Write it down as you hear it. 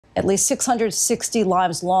At least 660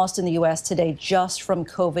 lives lost in the U.S. today just from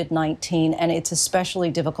COVID-19, and it's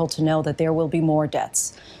especially difficult to know that there will be more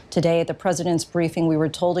deaths. Today at the president's briefing, we were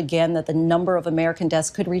told again that the number of American deaths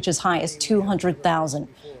could reach as high as 200,000.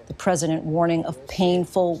 The president warning of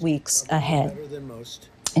painful weeks ahead.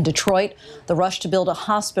 In Detroit, the rush to build a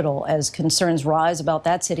hospital as concerns rise about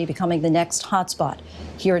that city becoming the next hotspot.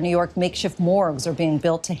 Here in New York, makeshift morgues are being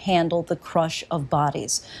built to handle the crush of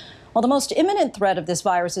bodies. While the most imminent threat of this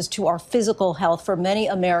virus is to our physical health, for many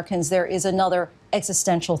Americans, there is another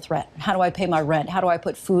existential threat. How do I pay my rent? How do I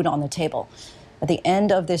put food on the table? At the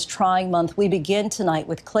end of this trying month, we begin tonight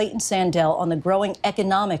with Clayton Sandell on the growing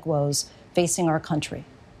economic woes facing our country.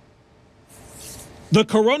 The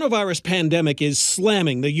coronavirus pandemic is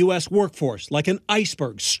slamming the U.S. workforce like an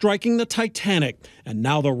iceberg striking the Titanic. And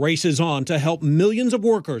now the race is on to help millions of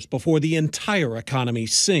workers before the entire economy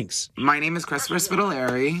sinks. My name is Christopher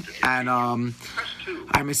Spitaleri, and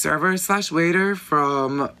I'm a server/waiter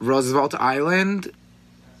from Roosevelt Island,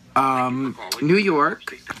 New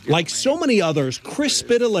York. Like so many others, Chris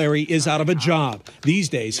Spitaleri is out of a job. These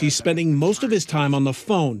days, he's spending most of his time on the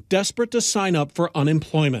phone, desperate to sign up for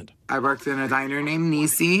unemployment. I worked in a diner named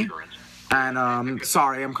Nisi, and I'm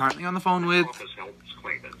currently on the phone with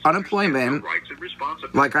unemployment,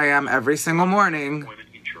 like I am every single morning.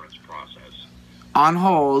 On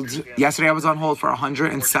hold. Yesterday I was on hold for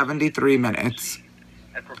 173 minutes.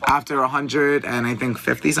 After 100 and I think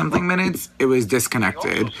 50 something minutes, it was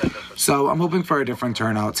disconnected. So I'm hoping for a different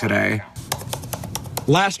turnout today.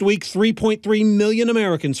 Last week, 3.3 million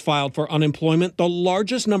Americans filed for unemployment, the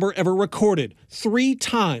largest number ever recorded, 3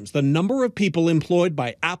 times the number of people employed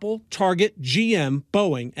by Apple, Target, GM,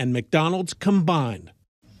 Boeing, and McDonald's combined.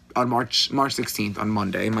 On March 16th, on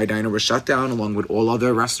Monday, my diner was shut down along with all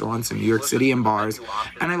other restaurants in New York City and bars,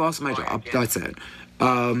 and I lost my job. That's it.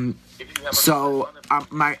 So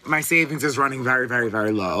my savings is running very, very,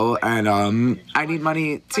 very low, and I need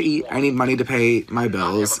money to eat. I need money to pay my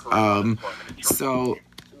bills. So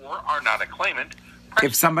are not a claimant.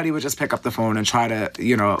 If somebody would just pick up the phone and try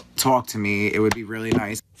to, talk to me, it would be really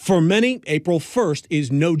nice. For many, April 1st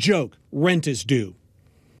is no joke. Rent is due.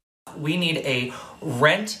 We need a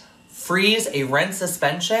rent freeze, a rent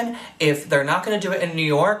suspension. If they're not going to do it in New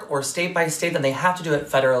York or state by state, then they have to do it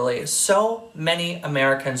federally. So many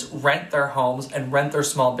Americans rent their homes and rent their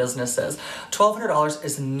small businesses. $1,200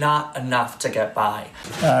 is not enough to get by.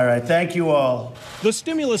 All right, thank you all. The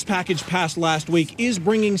stimulus package passed last week is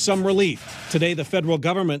bringing some relief. Today, the federal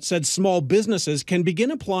government said small businesses can begin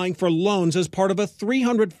applying for loans as part of a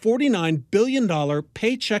 $349 billion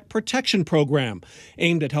Paycheck Protection Program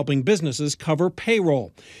aimed at helping businesses cover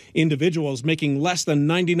payroll. Individuals making less than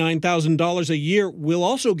 $99,000 a year will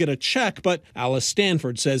also get a check, but Alice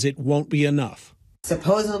Stanford says it won't be enough.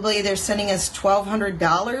 Supposedly they're sending us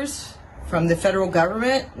 $1,200 from the federal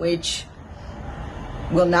government, which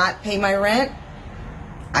will not pay my rent.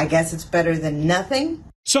 I guess it's better than nothing.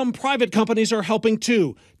 Some private companies are helping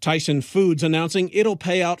too. Tyson Foods announcing it'll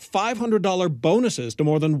pay out $500 bonuses to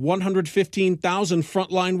more than 115,000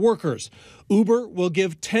 frontline workers. Uber will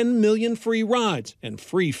give 10 million free rides and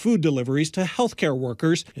free food deliveries to healthcare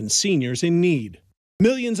workers and seniors in need.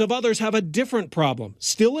 Millions of others have a different problem,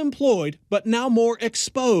 still employed, but now more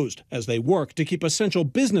exposed as they work to keep essential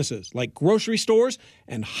businesses like grocery stores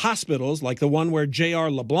and hospitals like the one where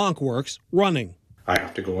J.R. LeBlanc works running. I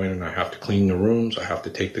have to go in and I have to clean the rooms. I have to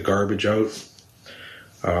take the garbage out.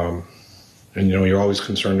 And you're always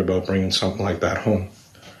concerned about bringing something like that home.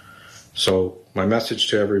 So my message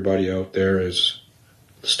to everybody out there is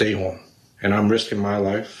stay home. And I'm risking my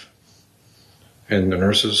life and the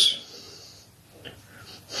nurses.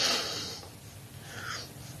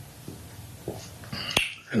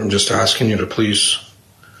 And I'm just asking you to please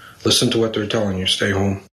listen to what they're telling you. Stay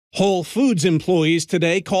home. Whole Foods employees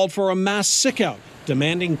today called for a mass sick-out,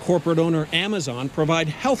 demanding corporate owner Amazon provide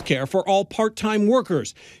health care for all part-time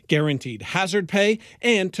workers, guaranteed hazard pay,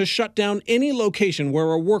 and to shut down any location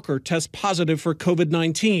where a worker tests positive for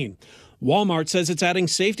COVID-19. Walmart says it's adding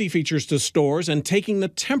safety features to stores and taking the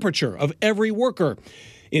temperature of every worker.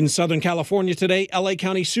 In Southern California today, LA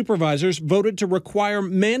County supervisors voted to require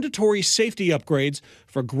mandatory safety upgrades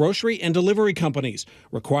for grocery and delivery companies,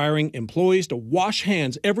 requiring employees to wash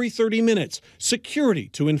hands every 30 minutes, security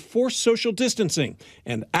to enforce social distancing,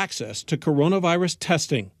 and access to coronavirus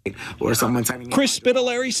testing. Chris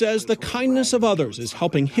Spitaleri says the kindness of others is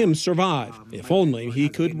helping him survive. If only he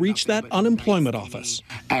could reach that unemployment office.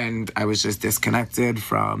 And I was just disconnected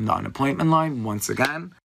from the unemployment line once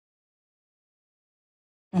again.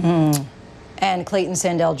 And Clayton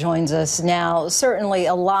Sandell joins us now. Certainly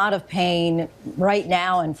a lot of pain right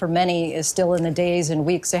now, and for many is still in the days and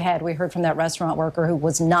weeks ahead. We heard from that restaurant worker who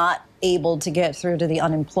was not able to get through to the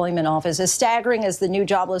unemployment office. As staggering as the new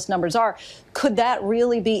jobless numbers are, could that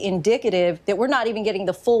really be indicative that we're not even getting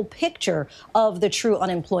the full picture of the true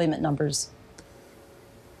unemployment numbers?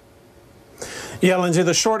 Yeah, Lindsay,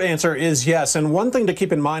 the short answer is yes. And one thing to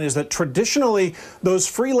keep in mind is that traditionally those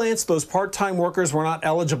freelance, those part-time workers were not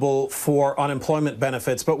eligible for unemployment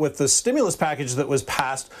benefits. But with the stimulus package that was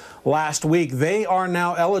passed last week, they are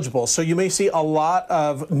now eligible. So you may see a lot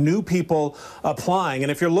of new people applying.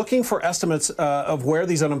 And if you're looking for estimates of where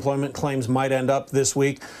these unemployment claims might end up this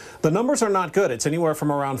week, the numbers are not good. It's anywhere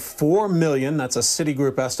from around 4 million, that's a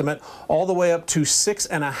Citigroup estimate, all the way up to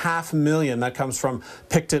 6.5 million. That comes from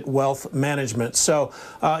Pictet Wealth Management. So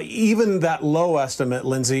even that low estimate,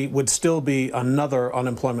 Lindsay, would still be another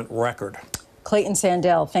unemployment record. Clayton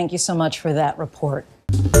Sandell, thank you so much for that report.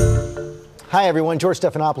 Hi, everyone. George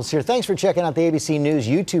Stephanopoulos here. Thanks for checking out the ABC News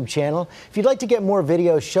YouTube channel. If you'd like to get more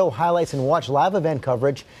videos, show highlights, and watch live event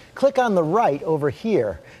coverage, click on the right over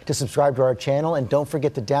here to subscribe to our channel. And don't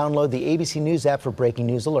forget to download the ABC News app for breaking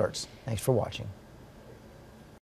news alerts. Thanks for watching.